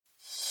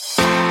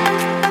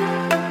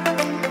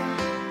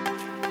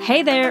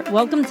Hey there,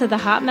 welcome to the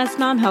Hot Mess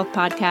Mom Health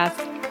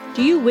Podcast.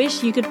 Do you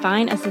wish you could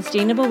find a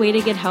sustainable way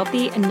to get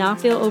healthy and not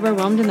feel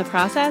overwhelmed in the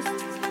process?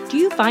 Do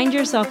you find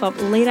yourself up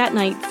late at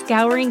night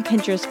scouring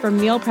Pinterest for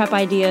meal prep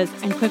ideas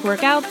and quick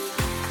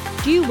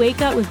workouts? Do you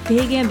wake up with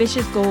big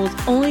ambitious goals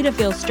only to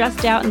feel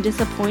stressed out and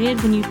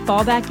disappointed when you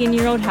fall back in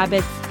your old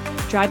habits,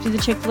 drive through the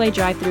Chick-fil-A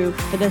drive-thru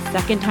for the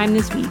second time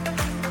this week,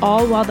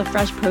 all while the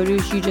fresh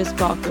produce you just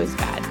bought goes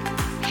bad?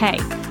 Hey,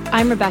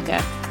 I'm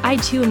Rebecca. I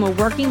too am a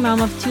working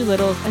mom of two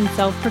littles and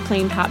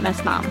self-proclaimed hot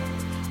mess mom.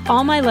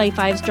 All my life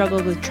I've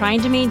struggled with trying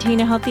to maintain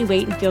a healthy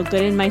weight and feel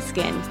good in my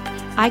skin.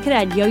 I could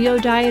add yo-yo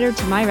dieter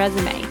to my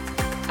resume.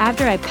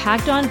 After I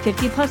packed on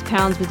 50 plus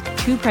pounds with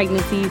 2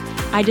 pregnancies,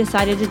 I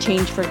decided to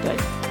change for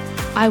good.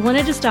 I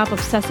wanted to stop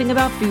obsessing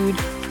about food,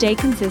 stay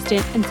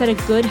consistent, and set a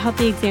good,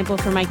 healthy example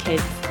for my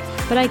kids.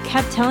 But I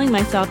kept telling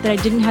myself that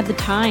I didn't have the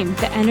time,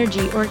 the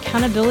energy, or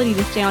accountability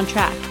to stay on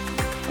track,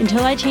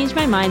 until I changed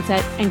my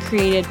mindset and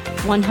created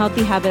one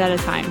healthy habit at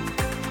a time.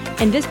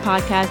 In this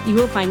podcast, you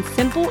will find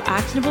simple,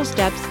 actionable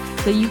steps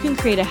so you can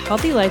create a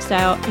healthy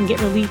lifestyle and get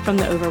relief from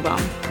the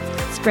overwhelm.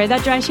 Spray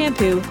that dry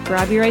shampoo,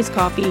 grab your iced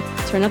coffee,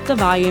 turn up the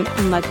volume,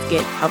 and let's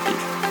get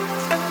healthy.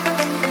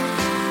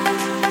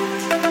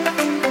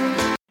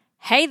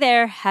 Hey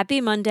there, happy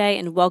Monday,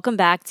 and welcome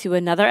back to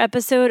another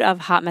episode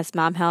of Hot Mess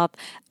Mom Health.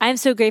 I'm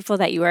so grateful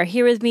that you are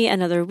here with me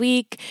another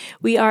week.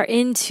 We are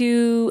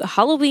into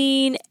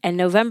Halloween, and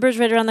November's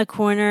right around the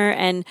corner,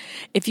 and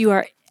if you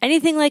are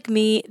anything like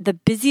me, the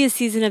busiest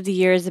season of the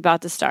year is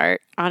about to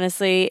start.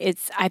 Honestly,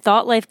 I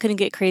thought life couldn't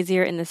get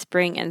crazier in the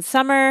spring and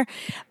summer,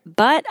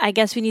 but I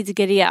guess we need to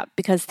giddy up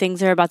because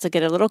things are about to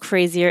get a little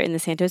crazier in the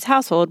Santos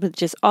household with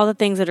just all the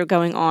things that are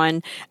going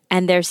on,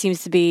 and there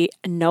seems to be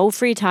no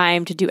free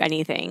time to do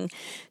anything.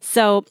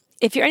 So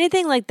if you're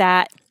anything like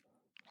that,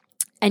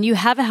 and you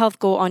have a health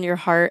goal on your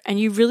heart and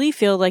you really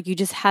feel like you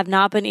just have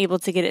not been able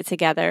to get it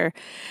together,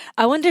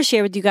 I wanted to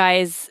share with you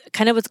guys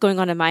kind of what's going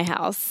on in my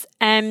house.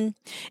 And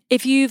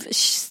if you've,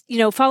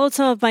 followed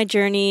some of my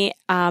journey,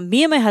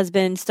 me and my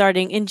husband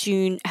starting in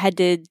June have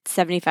done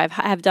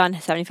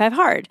 75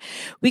 hard.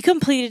 We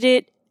completed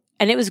it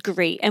and it was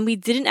great. And we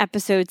did an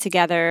episode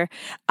together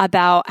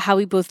about how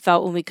we both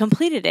felt when we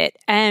completed it.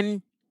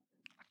 And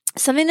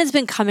something that's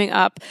been coming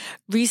up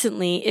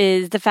recently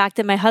is the fact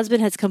that my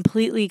husband has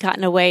completely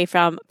gotten away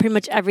from pretty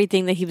much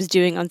everything that he was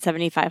doing on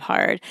 75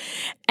 Hard.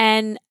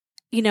 And,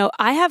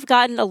 I have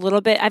gotten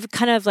I've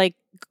kind of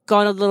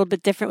gone a little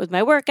bit different with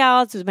my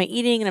workouts, with my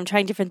eating, and I'm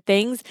trying different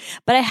things,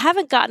 but I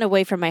haven't gotten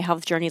away from my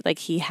health journey like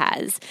he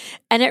has.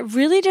 And it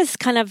really just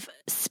kind of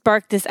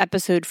sparked this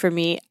episode for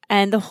me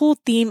and the whole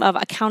theme of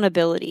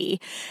accountability.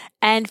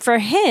 And for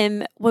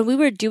him, when we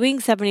were doing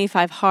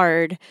 75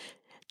 Hard,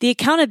 the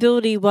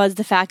accountability was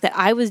the fact that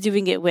I was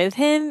doing it with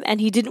him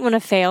and he didn't want to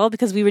fail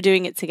because we were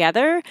doing it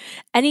together.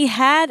 And he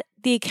had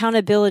the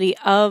accountability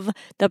of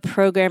the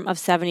program of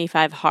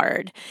 75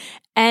 Hard.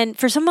 And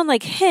for someone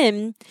like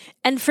him,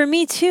 and for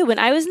me too, when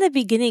I was in the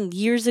beginning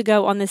years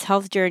ago on this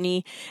health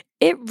journey,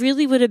 it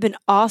really would have been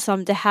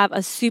awesome to have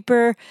a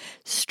super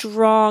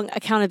strong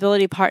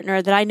accountability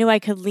partner that I knew I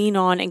could lean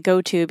on and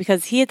go to,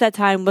 because he at that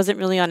time wasn't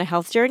really on a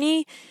health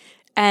journey.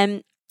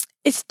 And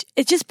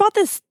it just brought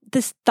this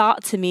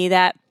thought to me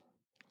that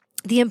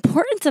the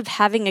importance of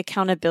having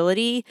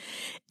accountability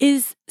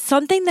is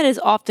something that is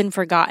often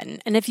forgotten.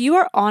 And if you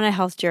are on a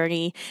health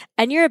journey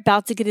and you're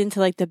about to get into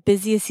the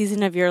busiest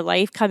season of your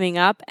life coming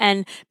up,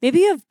 and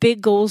maybe you have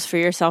big goals for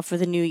yourself for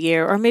the new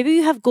year, or maybe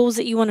you have goals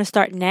that you want to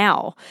start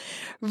now,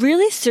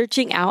 really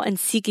searching out and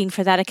seeking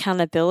for that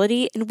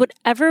accountability in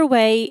whatever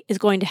way is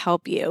going to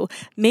help you.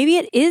 Maybe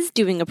it is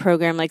doing a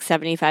program like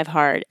 75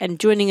 Hard and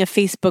joining a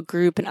Facebook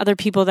group and other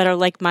people that are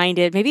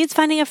like-minded. Maybe it's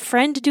finding a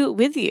friend to do it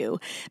with you.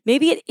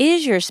 Maybe it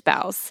is your spouse.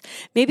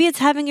 Maybe it's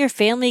having your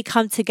family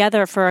come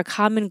together for a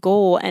common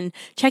goal and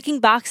checking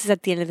boxes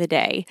at the end of the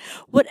day.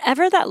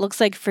 Whatever that looks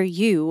like for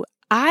you,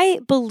 I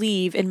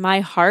believe in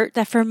my heart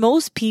that for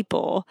most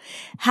people,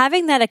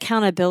 having that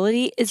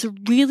accountability is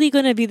really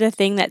going to be the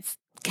thing that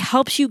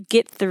helps you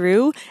get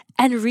through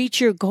and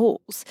reach your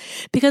goals.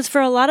 Because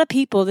for a lot of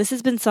people, this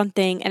has been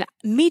something, and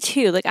me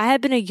too, I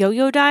have been a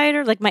yo-yo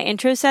dieter, like my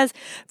intro says,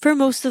 for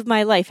most of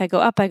my life. I go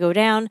up, I go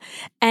down.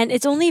 And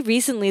it's only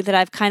recently that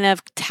I've kind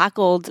of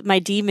tackled my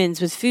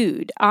demons with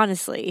food,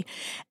 honestly.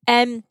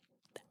 And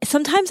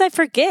sometimes I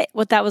forget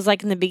what that was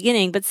like in the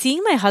beginning, but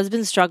seeing my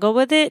husband struggle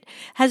with it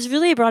has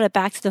really brought it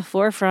back to the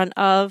forefront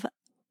of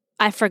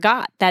I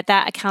forgot that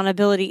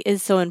accountability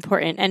is so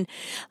important. And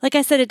like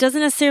I said, it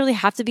doesn't necessarily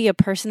have to be a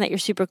person that you're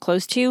super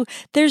close to.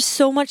 There's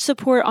so much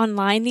support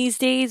online these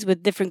days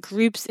with different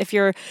groups. If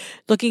you're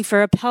looking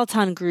for a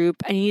Peloton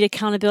group and you need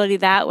accountability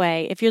that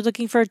way, if you're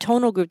looking for a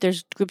tonal group,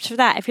 there's groups for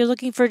that. If you're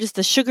looking for just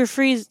the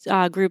sugar-free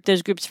group,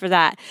 there's groups for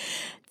that.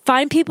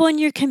 Find people in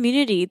your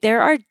community.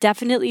 There are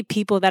definitely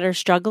people that are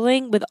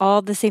struggling with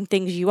all the same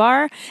things you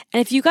are. And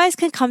if you guys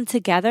can come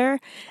together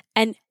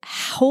and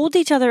hold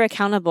each other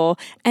accountable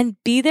and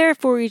be there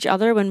for each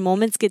other when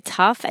moments get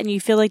tough and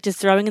you feel like just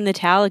throwing in the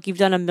towel like you've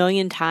done a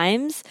million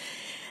times,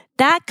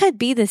 that could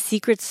be the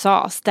secret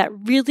sauce that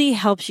really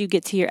helps you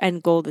get to your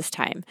end goal this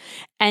time.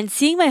 And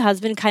seeing my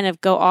husband kind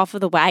of go off of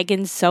the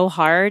wagon so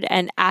hard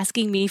and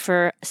asking me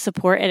for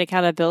support and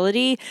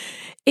accountability,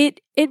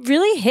 it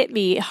really hit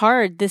me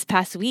hard this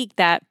past week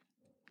that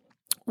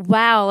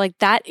wow, like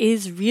that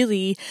is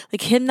really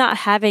like him not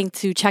having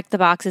to check the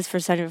boxes for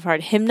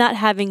 75 him not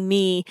having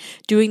me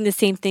doing the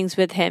same things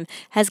with him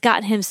has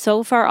gotten him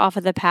so far off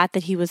of the path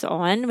that he was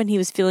on when he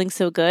was feeling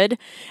so good.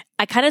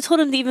 I kind of told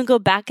him to even go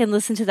back and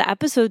listen to the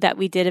episode that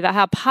we did about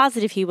how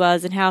positive he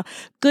was and how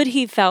good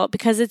he felt,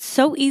 because it's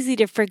so easy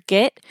to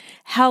forget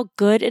how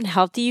good and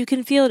healthy you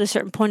can feel at a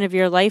certain point of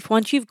your life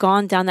once you've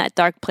gone down that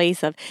dark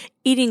place of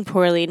eating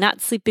poorly,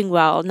 not sleeping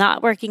well,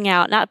 not working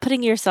out, not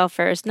putting yourself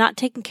first, not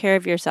taking care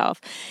of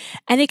yourself.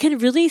 And it can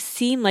really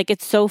seem like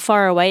it's so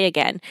far away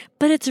again,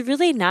 but it's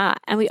really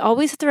not. And we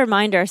always have to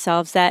remind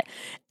ourselves that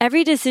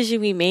every decision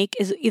we make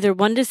is either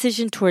one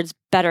decision towards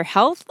better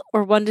health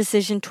or one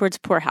decision towards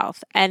poor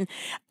health. And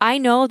I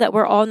know that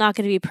we're all not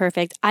going to be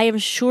perfect. I am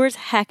sure as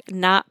heck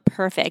not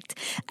perfect.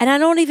 And I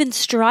don't even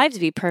strive to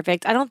be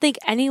perfect. I don't think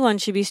anyone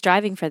should be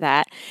striving for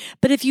that.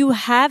 But if you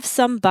have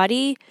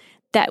somebody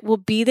that will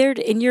be there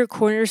in your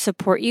corner to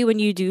support you when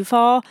you do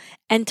fall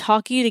and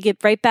talk you to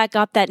get right back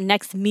up that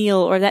next meal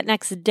or that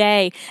next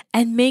day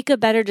and make a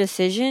better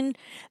decision,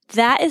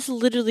 that is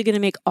literally going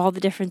to make all the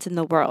difference in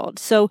the world.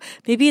 So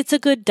maybe it's a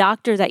good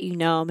doctor that you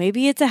know,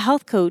 maybe it's a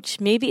health coach,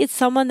 maybe it's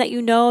someone that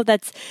you know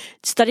that's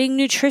studying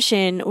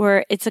nutrition,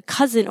 or it's a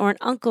cousin or an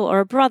uncle or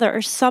a brother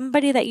or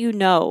somebody that you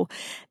know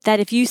that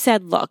if you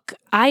said, look,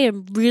 I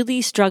am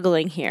really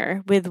struggling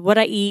here with what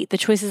I eat, the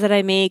choices that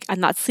I make, I'm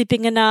not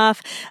sleeping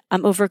enough,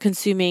 I'm over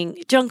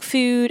consuming junk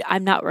food,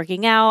 I'm not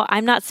working out,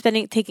 I'm not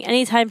taking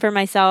any time for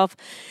myself.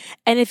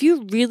 And if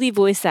you really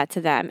voice that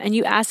to them and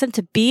you ask them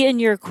to be in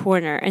your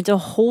corner and to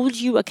hold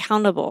you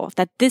accountable,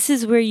 that this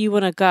is where you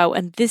want to go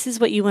and this is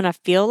what you want to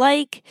feel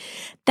like,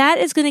 that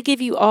is going to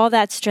give you all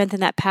that strength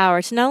and that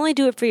power to not only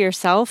do it for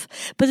yourself,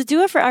 but to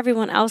do it for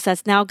everyone else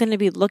that's now going to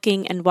be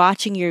looking and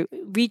watching you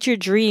reach your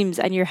dreams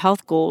and your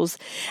health goals.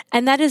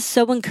 And that is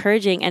so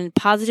encouraging and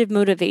positive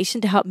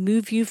motivation to help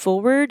move you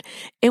forward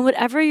in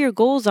whatever your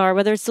goals are,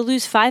 whether it's to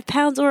lose 5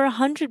 pounds or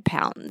 100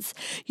 pounds.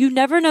 You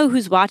never know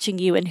who's watching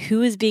you and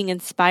who is being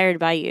inspired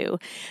by you.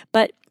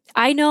 But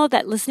I know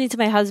that listening to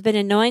my husband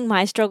and knowing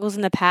my struggles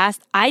in the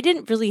past, I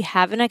didn't really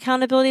have an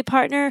accountability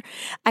partner.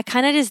 I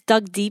kind of just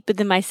dug deep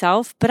within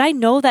myself, but I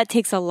know that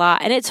takes a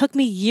lot. And it took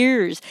me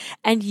years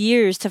and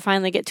years to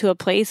finally get to a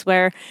place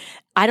where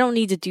I don't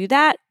need to do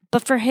that.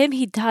 But for him,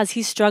 he does.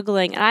 He's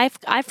struggling. And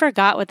I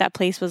forgot what that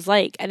place was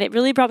like. And it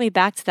really brought me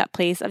back to that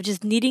place of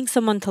just needing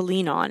someone to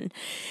lean on.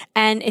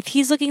 And if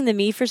he's looking to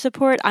me for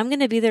support, I'm going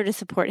to be there to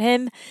support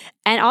him.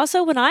 And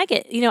also when I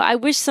get, I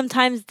wish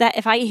sometimes that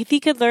if he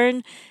could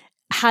learn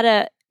how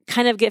to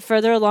kind of get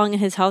further along in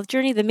his health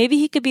journey, then maybe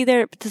he could be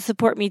there to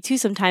support me too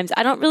sometimes.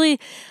 I don't really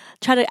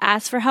try to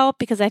ask for help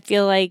because I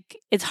feel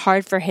like it's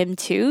hard for him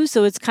too.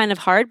 So it's kind of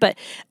hard, but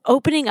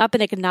opening up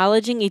and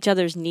acknowledging each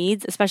other's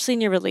needs, especially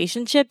in your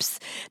relationships,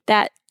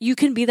 that you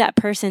can be that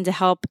person to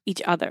help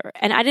each other.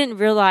 And I didn't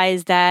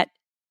realize that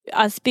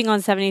us being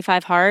on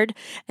 75 hard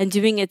and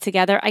doing it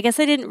together, I guess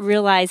I didn't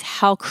realize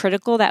how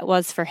critical that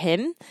was for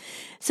him.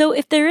 So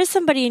if there is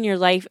somebody in your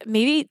life,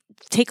 maybe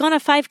take on a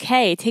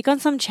 5K, take on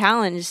some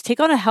challenge, take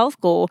on a health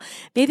goal.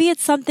 Maybe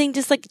it's something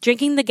just like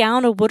drinking the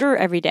gallon of water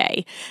every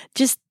day.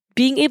 Just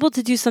being able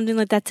to do something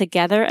like that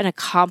together and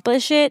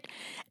accomplish it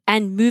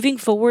and moving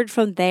forward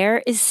from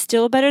there is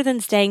still better than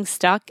staying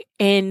stuck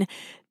in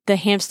the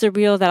hamster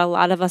wheel that a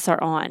lot of us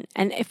are on.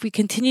 And if we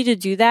continue to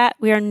do that,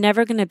 we are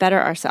never going to better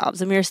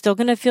ourselves. And we are still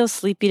going to feel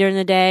sleepy during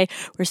the day.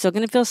 We're still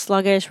going to feel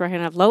sluggish. We're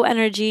going to have low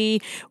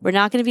energy. We're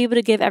not going to be able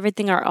to give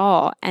everything our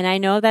all. And I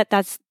know that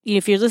that's,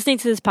 if you're listening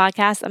to this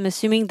podcast, I'm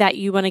assuming that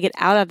you want to get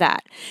out of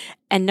that.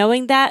 And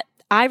knowing that,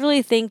 I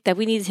really think that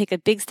we need to take a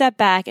big step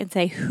back and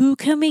say, who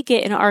can we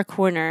get in our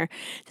corner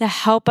to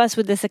help us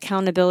with this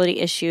accountability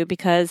issue?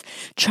 Because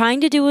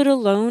trying to do it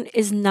alone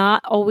is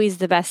not always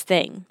the best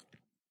thing.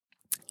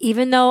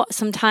 Even though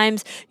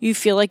sometimes you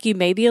feel like you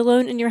may be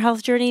alone in your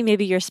health journey,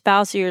 maybe your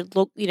spouse or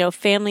your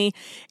family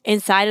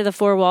inside of the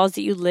 4 walls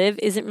that you live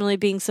isn't really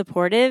being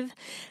supportive,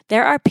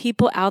 there are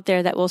people out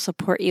there that will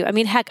support you. I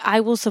mean, heck, I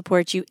will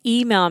support you.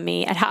 Email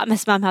me at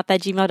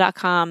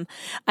hotmessmomhealth@gmail.com.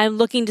 I'm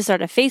looking to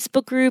start a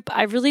Facebook group.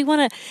 I really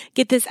want to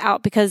get this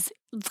out because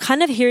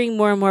kind of hearing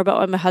more and more about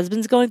what my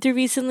husband's going through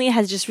recently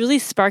has just really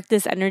sparked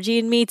this energy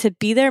in me to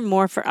be there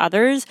more for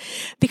others,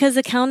 because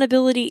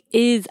accountability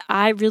is,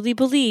 I really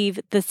believe,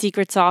 the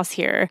secret sauce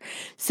here.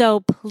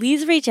 So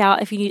please reach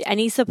out if you need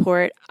any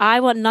support.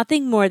 I want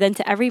nothing more than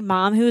to every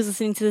mom who is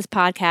listening to this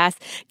podcast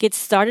get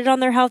started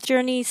on their health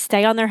journey,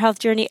 stay on their health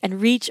journey,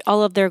 and reach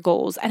all of their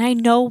goals. And I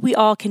know we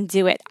all can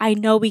do it. I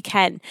know we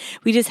can.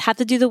 We just have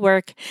to do the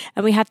work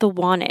and we have to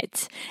want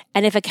it.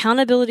 And if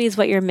accountability is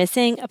what you're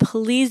missing,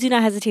 please do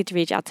not hesitate to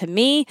reach out to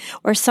me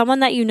or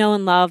someone that you know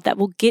and love that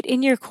will get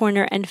in your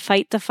corner and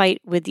fight the fight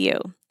with you.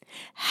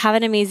 Have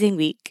an amazing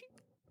week.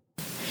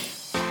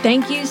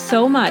 Thank you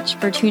so much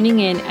for tuning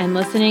in and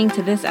listening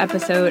to this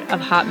episode of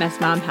Hot Mess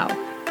Mom Health.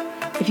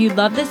 If you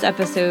love this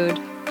episode,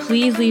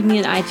 please leave me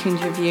an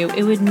iTunes review.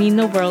 It would mean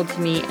the world to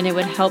me, and it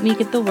would help me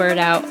get the word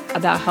out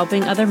about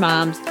helping other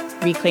moms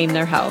reclaim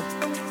their health.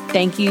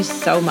 Thank you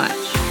so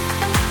much.